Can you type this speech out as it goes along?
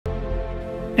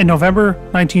In November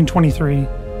 1923,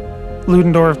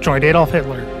 Ludendorff joined Adolf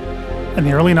Hitler and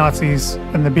the early Nazis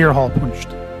in the Beer Hall Putsch,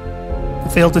 a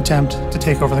failed attempt to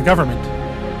take over the government.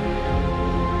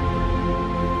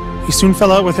 He soon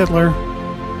fell out with Hitler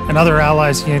and other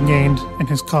allies he had gained in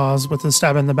his cause with the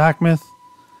stab in the back myth,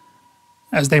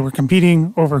 as they were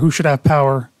competing over who should have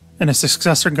power in a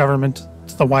successor government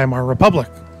to the Weimar Republic.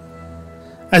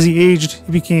 As he aged,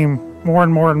 he became more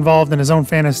and more involved in his own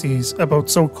fantasies about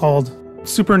so-called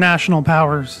supranational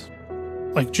powers,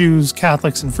 like Jews,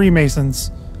 Catholics, and Freemasons,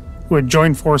 who had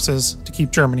joined forces to keep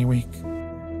Germany weak.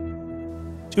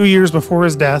 2 years before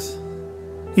his death,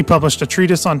 he published a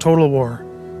treatise on total war,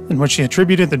 in which he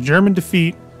attributed the German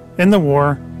defeat in the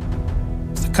war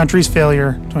to the country's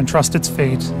failure to entrust its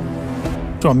fate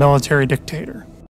to a military dictator.